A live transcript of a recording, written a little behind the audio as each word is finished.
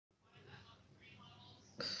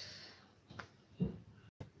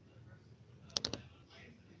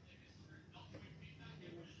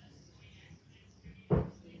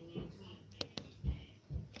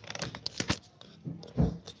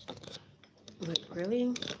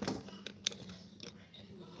Really?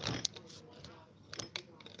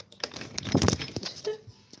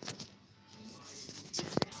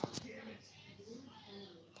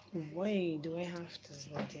 Why do I have to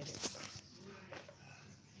rotate it?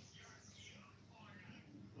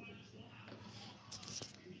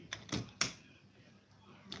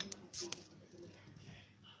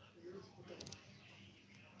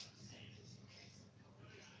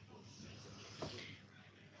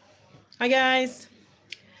 Hi guys.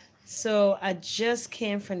 So I just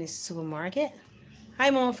came from the supermarket.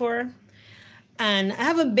 Hi Monfort. And I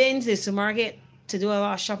haven't been to the supermarket to do a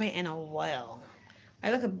lot of shopping in a while.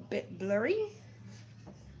 I look a bit blurry.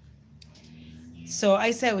 So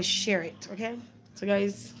I said I would share it, okay? So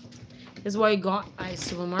guys, this is what I got at the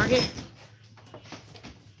supermarket.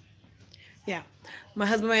 Yeah. My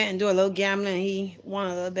husband went and do a little gambling. He won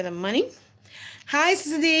a little bit of money. Hi,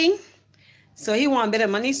 Sister D. So he won a bit of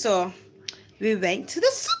money, so we went to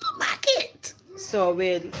the supermarket. So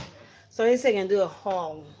he said gonna do a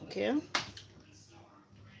haul, okay?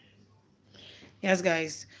 Yes,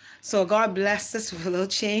 guys. So God blessed us with a little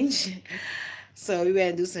change. So we went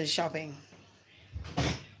and do some shopping.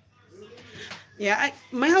 Yeah,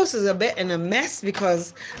 my house is a bit in a mess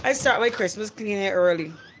because I start my Christmas cleaning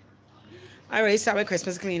early. I already start my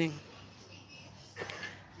Christmas cleaning.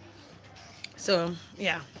 So,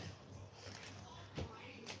 yeah.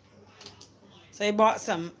 So I bought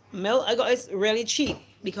some milk. I got it really cheap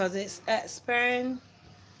because it's expiring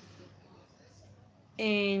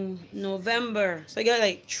in November. So I got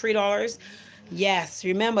like $3. Yes,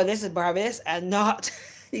 remember this is Barbados and not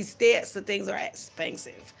the States. The things are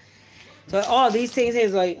expensive. So all these things here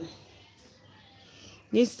is like,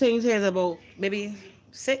 these things here is about maybe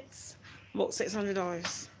about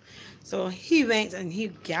 $600. So he went and he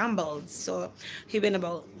gambled. So he went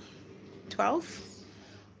about 12,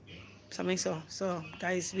 something so. So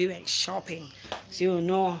guys, we went shopping. So you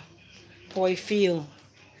know how I feel.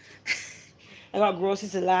 I got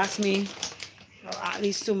groceries to last me at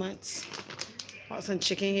least 2 months. Bought some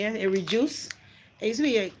chicken here. It reduced. It used to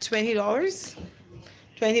be like $20.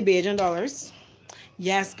 20 Bajan dollars.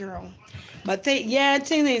 Yes, girl. But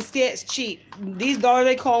things in the States cheap. These dollars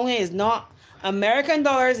they call here is not American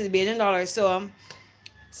dollars, it's Bajan dollars. So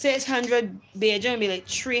 600 Bajan would be like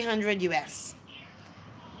 300 US.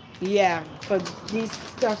 Yeah, for these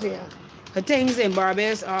stuff here. The things in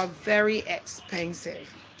Barbados are very expensive.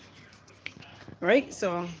 Right?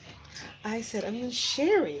 So I said I'm gonna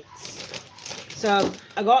share it. So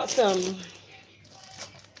I got some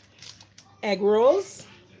egg rolls.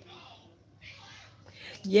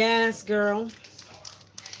 Yes, girl.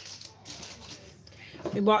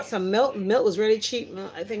 We bought some milk. Milk was really cheap.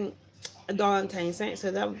 I think $1.10.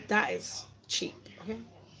 So that is cheap. Okay.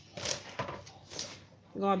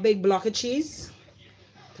 We got a big block of cheese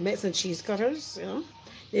to make some cheese cutters. You know,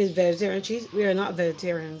 this is vegetarian cheese. We are not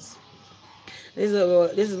vegetarians. This is a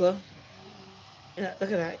look at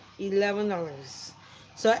that, $11.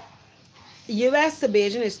 So US to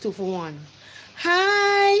Beijing is 2 for 1.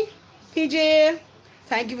 Hi, PJ.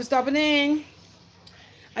 Thank you for stopping in.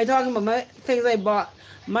 I talking about my things I bought.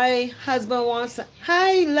 My husband wants.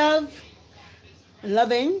 Hi,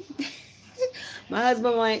 loving. My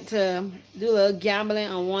husband wanted to do a little gambling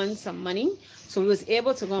and won some money, so we was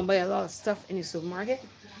able to go and buy a lot of stuff in the supermarket.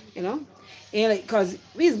 You know, and like cause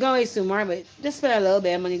we was going to the supermarket, but just spend a little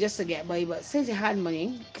bit of money just to get by. But since he had money,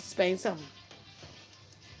 he could spend some.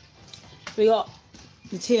 We got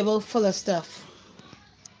the table full of stuff.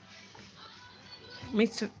 Let me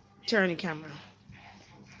turn the camera.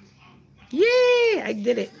 Yay! I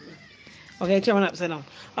did it. Okay, turn it upside down.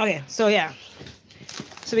 Okay, so yeah.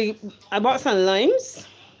 So I bought some limes.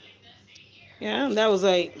 Yeah, that was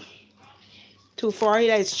like $2.40.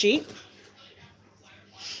 That's cheap.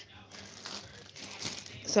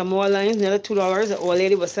 Some more limes, another $2. The old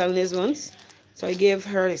lady was selling these ones, so I gave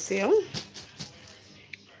her the sale.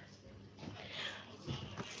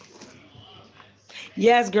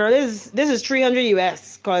 Yes, girl, this is 300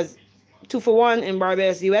 US, cause 2 for 1 in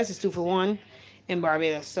Barbados. US is 2 for 1 in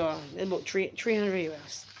Barbados, so it's about 300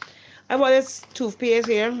 US. I bought this toothpaste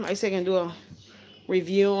here. I said I can do a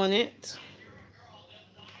review on it.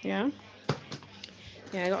 Yeah,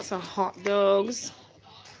 I got some hot dogs.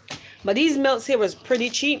 But these milks here was pretty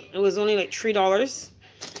cheap. It was only like $3.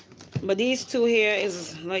 But these two here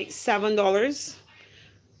is like $7,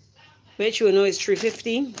 which you will know is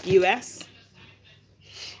 $3.50 US.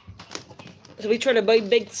 So we tried to buy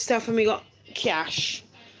big stuff and we got cash.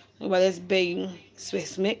 About this big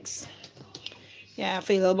Swiss mix. Yeah, I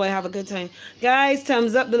feel little boy have a good time. Guys,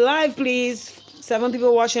 thumbs up the live, please. 7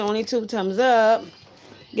 people watching, only 2 thumbs up.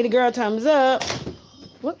 Get a girl thumbs up.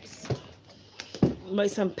 Whoops. Buy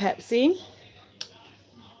some Pepsi.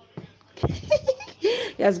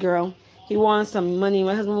 Yes, girl. He wants some money.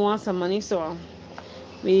 My husband wants some money, so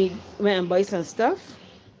we went and buy some stuff.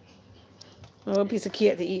 A little piece of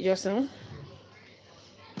cake to eat just now.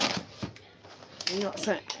 Got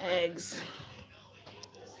some eggs.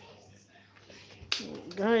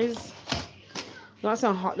 Guys, got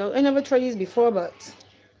some hot dogs. I never tried these before, but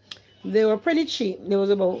they were pretty cheap. They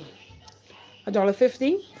was about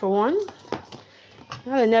 $1.50 for one. I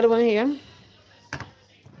had another one here.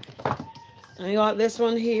 I got this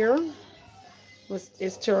one here.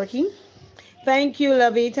 It's turkey. Thank you,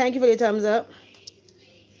 Lovey. Thank you for the thumbs up.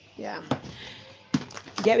 Yeah.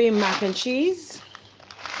 Get me mac and cheese.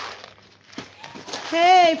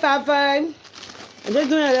 Hey, Fab Five. I'm just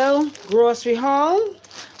doing a little grocery haul.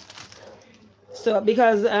 So,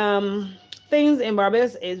 because things in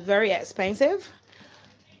Barbados is very expensive.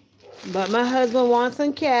 But my husband wants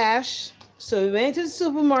some cash. So we went to the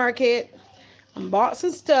supermarket and bought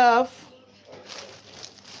some stuff.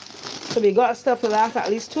 So we got stuff to last at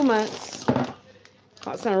least 2 months.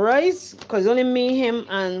 Got some rice, because only me, him,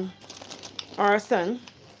 and our son.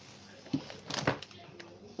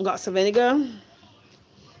 Got some vinegar.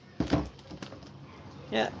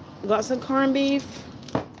 Yeah, got some corned beef.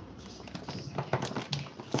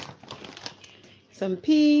 Some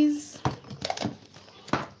peas.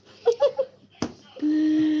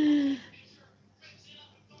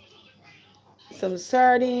 Some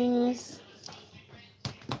sardines.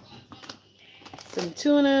 Some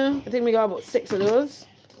tuna. I think we got about 6 of those.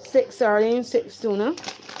 6 sardines, 6 tuna.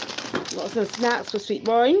 Got some snacks for Sweet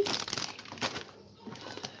Boy.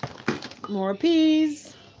 More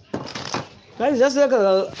peas. Guys, just look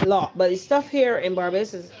a lot, but the stuff here in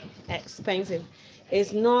Barbados is expensive.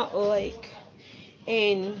 It's not like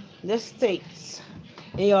in the States.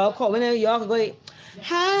 And y'all call whenever y'all can go,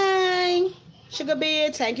 hi, Sugar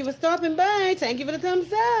Beard, thank you for stopping by. Thank you for the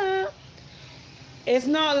thumbs up. It's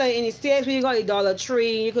not like in the States where you got a Dollar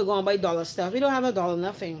Tree, you could go and buy dollar stuff. We don't have a dollar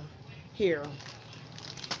nothing here.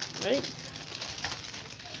 Right?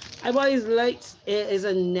 I bought these lights. It is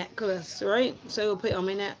a necklace, right? So I'll put it on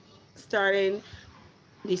my neck starting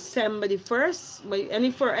December the 1st.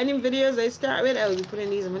 But for any videos I start with, I will be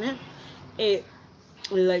putting these on my neck. It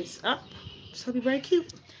lights up. So it'll be very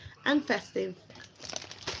cute and festive.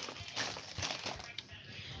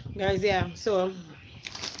 Guys, yeah, so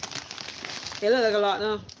it looks like a lot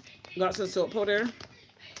now. Got some soap powder.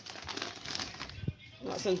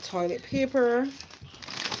 Got some toilet paper.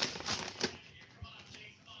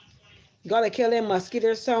 Gotta kill them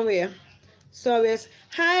mosquitoes somewhere. So it's,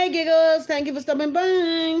 hi Giggles, thank you for stopping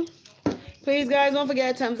by. Please guys, don't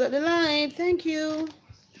forget to thumbs up the live. Thank you.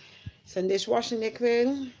 Some dishwashing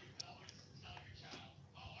liquid.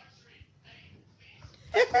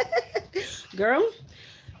 Girl,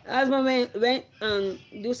 as my man went and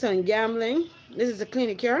do some gambling. This is a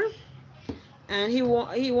clinic here, and he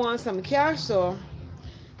wants some cash, so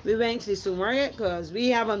we went to the supermarket because we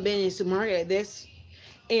haven't been in the supermarket like this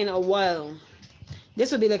in a while.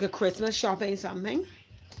 This would be like a Christmas shopping something,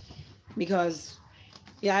 because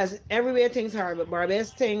yeah, everywhere things are, but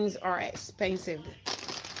Barbados things are expensive.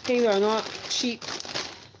 Things are not cheap.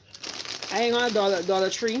 I ain't got a Dollar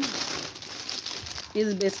Tree.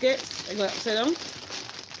 These biscuits, I got upside down.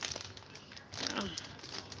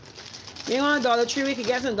 You ain't got a Dollar Tree, we can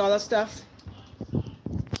get some dollar stuff.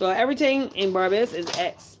 So everything in Barbados is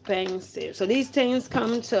expensive. So these things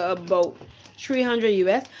come to about 300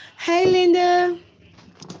 US. Hey Linda,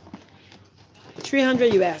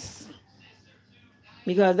 300 US,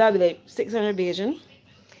 because that'd be like 600 Bajan.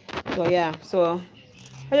 So yeah, so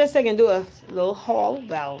I just think I can do a little haul.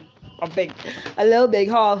 Well, a little big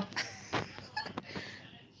haul.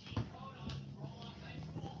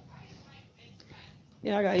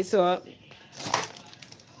 Yeah, guys. So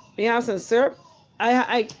we have some syrup.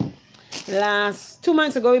 I last 2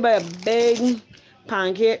 months ago we bought a big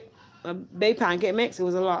pancake mix. It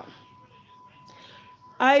was a lot.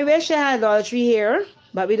 I wish I had Dollar Tree here,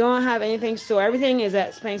 but we don't have anything, so everything is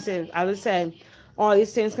expensive. As I said, all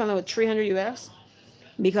these things come with 300 US,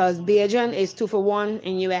 because Bajan is 2 for 1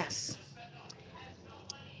 in US.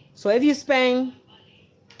 So if you spend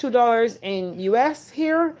 $2 in US,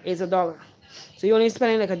 here is $1. So you're only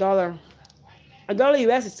spending like $1. $1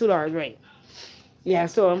 US is $2, right? Yeah,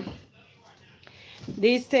 so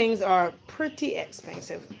these things are pretty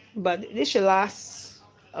expensive, but this should last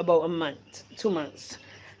about a month, 2 months.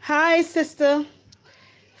 Hi, sister.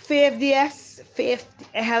 Faith DS. Faith.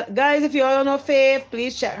 Guys, if you all don't know Faith,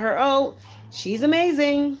 please check her out. She's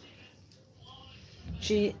amazing.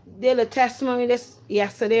 She did a testimony this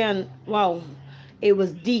yesterday, and wow, It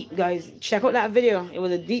was deep, guys. Check out that video. It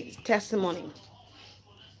was a deep testimony.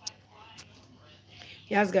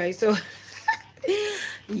 Yes, guys. So,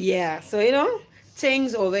 yeah. So, you know,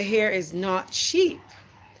 things over here is not cheap.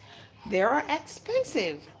 They are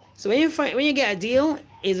expensive. So when you get a deal,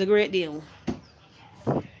 it's a great deal.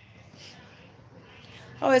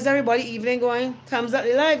 How is everybody evening going? Thumbs up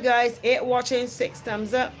the live, guys. 8 watching, 6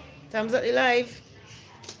 thumbs up. Thumbs up the live.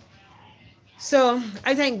 So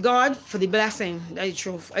I thank God for the blessing. That's the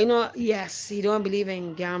truth. I know, yes, he don't believe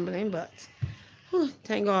in gambling, but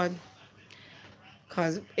thank God.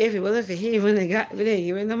 Because if it wasn't for him, he wouldn't have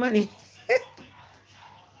given the money.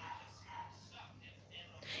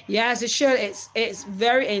 Yes, it should. It's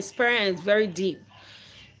very inspiring and it's very deep.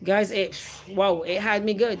 Guys, wow, it had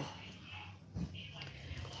me good.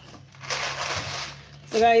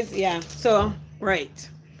 So guys, yeah. So right.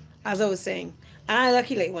 As I was saying, I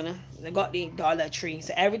lucky like when I got the Dollar Tree.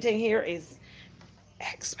 So everything here is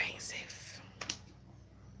expensive.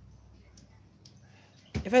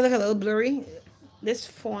 If I look a little blurry, this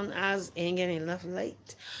phone ain't getting enough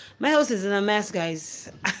light. My house is in a mess,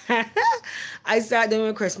 guys. I started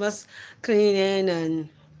doing Christmas cleaning and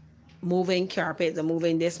moving carpets and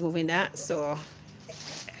moving this, moving that. So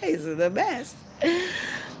it's the best.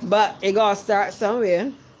 But it gotta start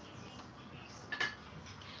somewhere.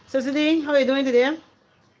 So today, how are you doing today?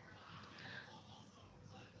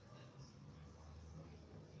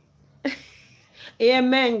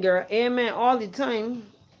 Amen, girl. Amen. All the time.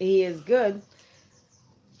 He is good.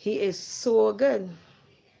 He is so good.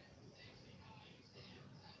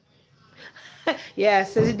 Yeah,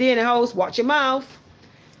 so today in the house, watch your mouth.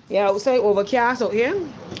 Yeah, outside overcast out here.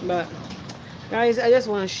 But guys, I just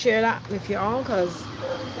want to share that with you all because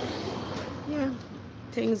yeah,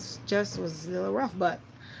 things just was a little rough, but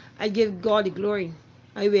I give God the glory.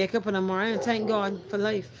 I wake up in the morning and thank God for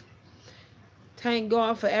life. Thank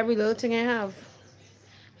God for every little thing I have.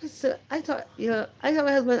 So I thought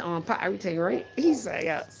my husband unpack everything, right? He said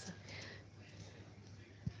yes.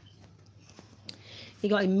 He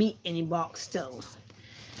got meat in the box still.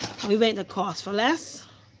 We went to Cost for Less.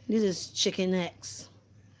 This is chicken necks.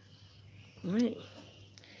 All right.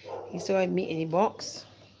 He still had meat in the box.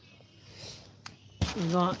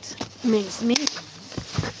 We got minced meat.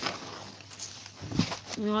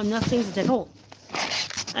 You know, nothing to take home.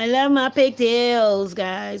 I love my pigtails,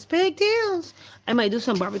 guys. Pigtails. I might do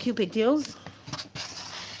some barbecue pigtails.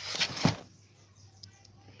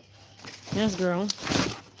 Yes, girl.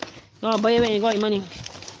 Oh, boy, you got your money.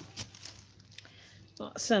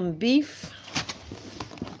 Got some beef.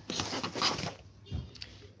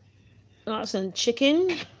 Got some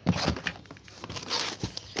chicken.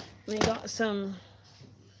 We got some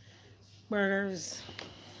burgers.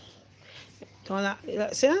 All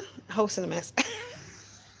that. See that? House in a mess.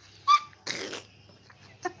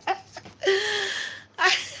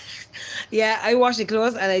 Yeah, I washed the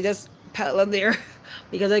clothes and I just put them there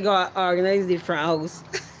because I got organized the front house.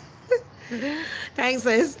 Thanks,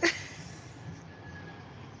 sis.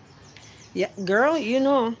 Yeah, girl, you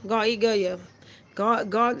know, God, you good, yeah.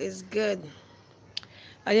 God is good.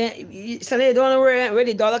 I didn't. So they don't know where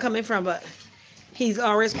the dollar coming from, but He's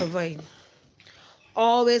always providing.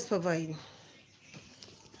 Always providing.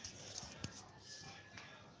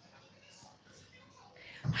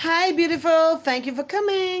 Hi, beautiful. Thank you for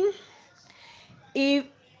coming. Eve,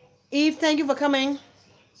 thank you for coming.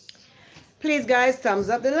 Please, guys, thumbs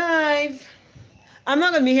up the live. I'm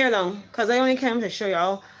not going to be here long because I only came to show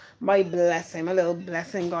y'all my blessing, my little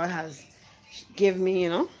blessing God has given me, you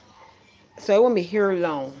know. So I won't be here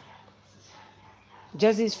long.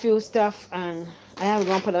 Just these few stuff, and I haven't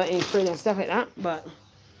gone put out any fridge and stuff like that, but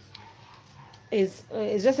it's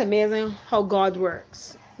just amazing how God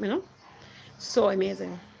works, you know. So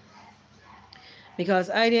amazing. Because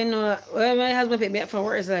I didn't know that when my husband picked me up from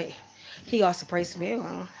work, it's like he got surprised me.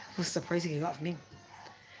 Well, what's the surprise he got for me?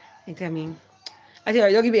 You tell me. I tell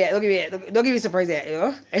her, don't give me that, don't give me that, don't give me a surprise that, you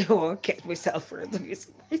know. I don't want to catch myself first. Don't give me a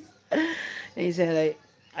surprise. And he said, like,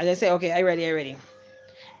 I just said, okay, I ready.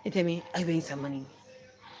 He tell me, I made some money.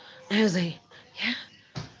 And I was like,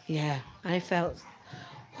 yeah. I felt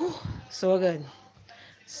so good.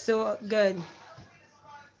 So good.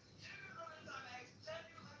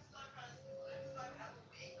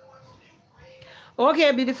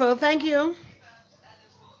 Okay, beautiful. Thank you.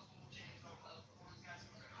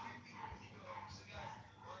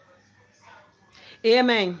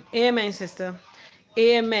 Amen. Amen, sister.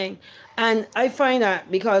 Amen. And I find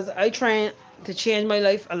that because I try to change my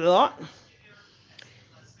life a lot,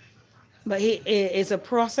 but it's a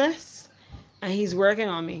process, and he's working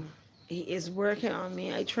on me. He is working on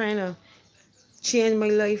me. I trying to change my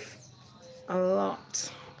life A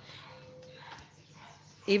lot.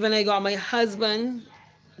 Even I got my husband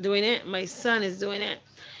doing it. My son is doing it.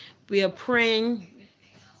 We are praying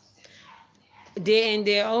day in,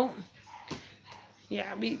 day out.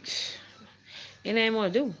 Yeah, and I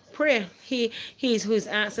want to do prayer. He's who's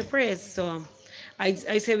answer prayers. So I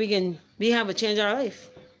say we have a change our life.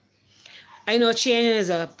 I know change is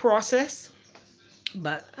a process,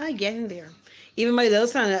 but I get in there. Even my little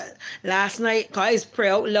son last night, cause he's pray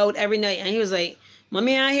out loud every night, and he was like,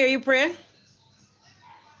 "Mommy, I hear you pray."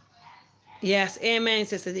 Yes, amen,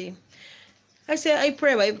 Sister D. I said, I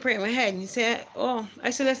pray, but I pray in my head. And he said, oh, I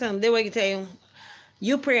said, listen, they will tell you,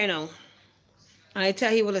 you pray now. And I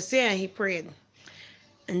tell he what I said, and he prayed.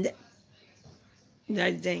 And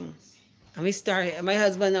that thing. And we started. And my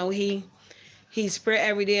husband now, he's pray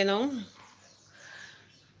every day now.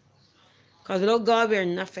 Because without God, we're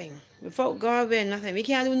nothing. Without God, we're nothing. We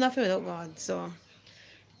can't do nothing without God. So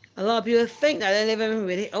a lot of people think that they're living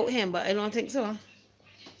without him, but I don't think so.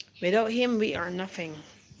 Without him, we are nothing.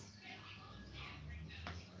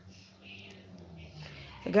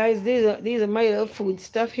 Guys, these are my little food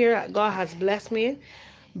stuff here that God has blessed me.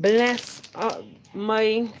 Bless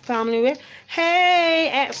my family with. Hey,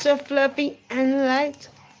 extra fluffy and light.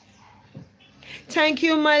 Thank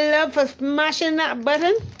you, my love, for smashing that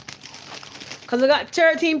button. Because I got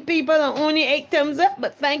 13 people and only 8 thumbs up.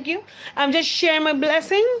 But thank you. I'm just sharing my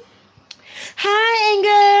blessing. Hi,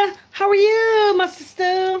 Inga. How are you, my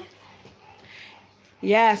sister?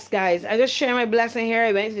 Yes, guys. I just shared my blessing here.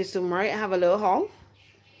 I went to the supermarket. I have a little haul.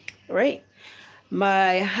 Right?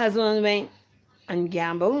 My husband went and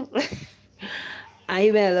gambled. I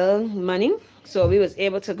even a little money. So we was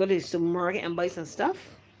able to go to the supermarket and buy some stuff.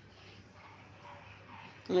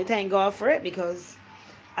 And I thank God for it because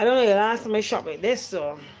I don't know the last time I shopped like this.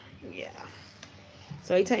 So, yeah.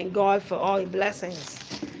 So I thank God for all the blessings.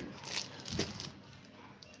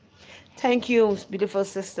 Thank you, beautiful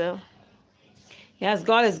sister. Yes,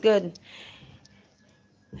 God is good.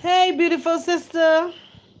 Hey, beautiful sister.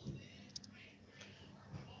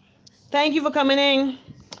 Thank you for coming in.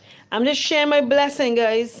 I'm just sharing my blessing,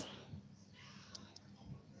 guys.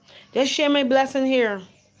 Just share my blessing here.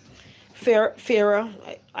 Farah.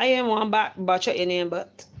 I am one butcher your name,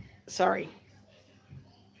 but sorry.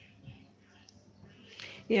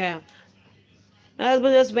 Yeah. My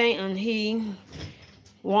husband just went and he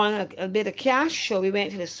wanted a bit of cash, so we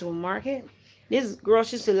went to the supermarket. This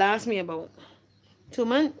groceries to last me about 2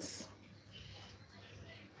 months.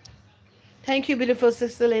 Thank you, beautiful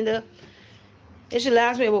sister Linda. It should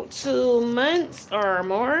last me about 2 months or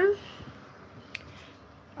more.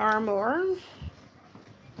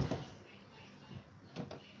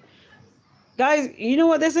 Guys, you know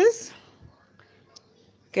what this is?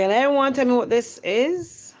 Can everyone tell me what this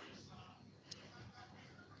is?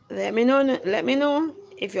 Let me know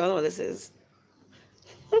if y'all know what this is.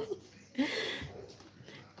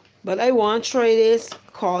 But I want to try this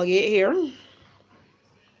Colgate here.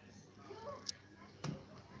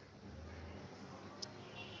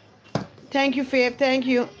 Thank you, Faith. Thank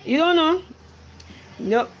you. You don't know?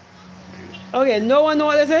 Nope. Okay, no one know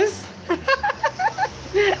what this is?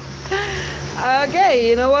 Okay,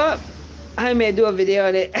 you know what? I may do a video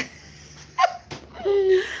on it.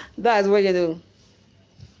 That's what you do.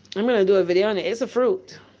 I'm going to do a video on it. It's a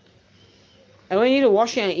fruit. I want you to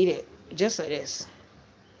wash it and eat it. Just like this.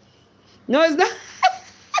 No, it's not.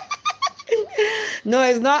 No,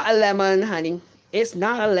 it's not a lemon, honey. It's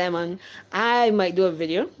not a lemon. I might do a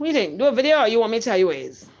video. What do you think? Do a video or you want me to tell you what it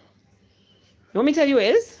is? You want me to tell you what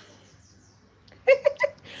it is?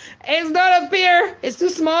 It's not a pear. It's too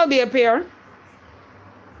small to be a pear.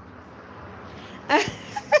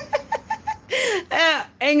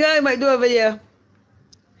 Ain't I might do a video.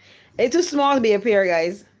 It's too small to be a pear,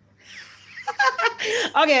 guys.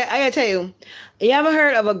 Okay, I gotta tell you. You ever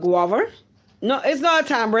heard of a guava? No, it's not a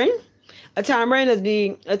tamarind. A tamarind is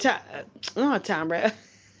not a tamarind.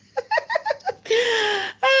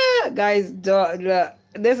 Guys,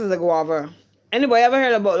 this is a guava. Anybody ever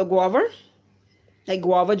heard about the guava? Like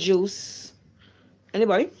guava juice.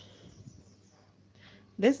 Anybody?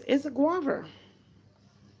 This is a guava.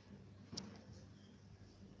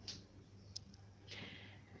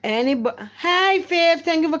 Anybody? Hi, Faith.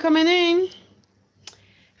 Thank you for coming in.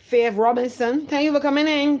 Faith Robinson. Thank you for coming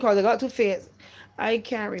in. Because I got two Faiths. I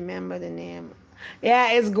can't remember the name.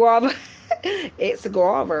 Yeah, it's guava. It's a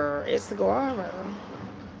guava. It's a guava.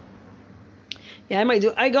 Yeah,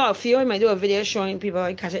 I got a few. I might do a video showing people how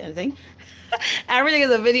I catch it and thing. Everything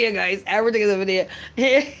is a video, guys. Everything is a video.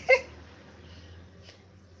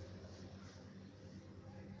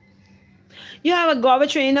 You have a guava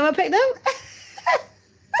tree, you never picked them?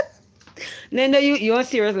 Linda, you are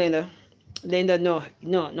serious, Linda? Linda, no,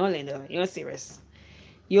 Linda, you're serious.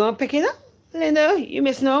 You want to pick it up, Linda? You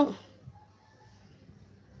miss no.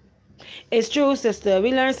 It's true, sister.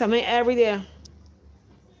 We learn something every day.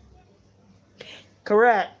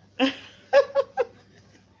 Correct.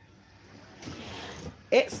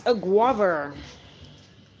 It's a guava.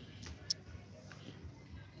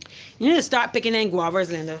 You need to start picking in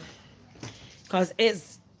guavas, Linda, because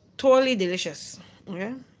it's totally delicious.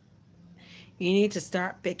 Okay, you need to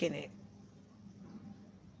start picking it.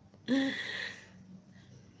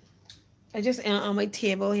 I just on my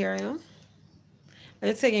table here, you know.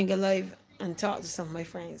 Let's take and go live and talk to some of my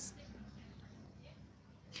friends.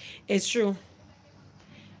 It's true.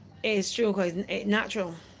 It's true because it's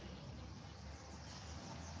natural.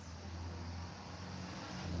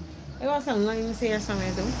 I got some limes here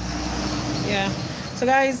somewhere too. Yeah. So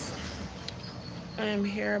guys, I am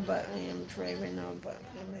here, but I am driving now. But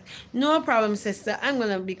no problem, sister. I'm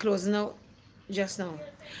gonna be closing out just now.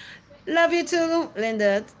 Love you too,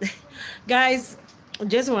 Linda. Guys,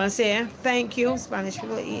 just want to say thank you. Spanish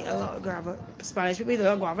people eat a lot of guava. Spanish people eat a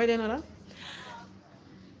lot of guava. You know that?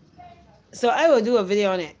 So I will do a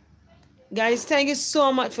video on it. Guys, thank you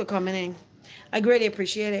so much for coming in. I greatly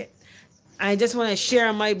appreciate it. I just want to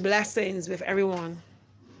share my blessings with everyone.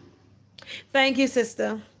 Thank you,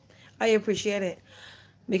 sister. I appreciate it.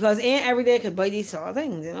 Because ain't every day I could buy these sort of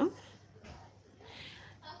things, you know?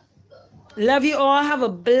 Love you all. Have a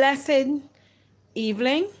blessed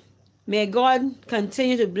evening. May God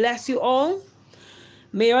continue to bless you all.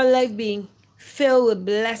 May your life be filled with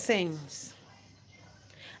blessings.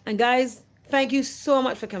 And guys, thank you so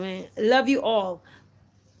much for coming. Love you all.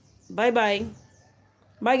 Bye-bye.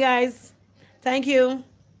 Bye, guys. Thank you.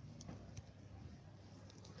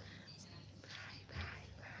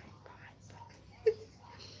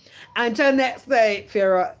 Until next day,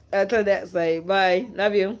 Farah. Until next day. Bye.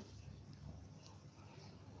 Love you.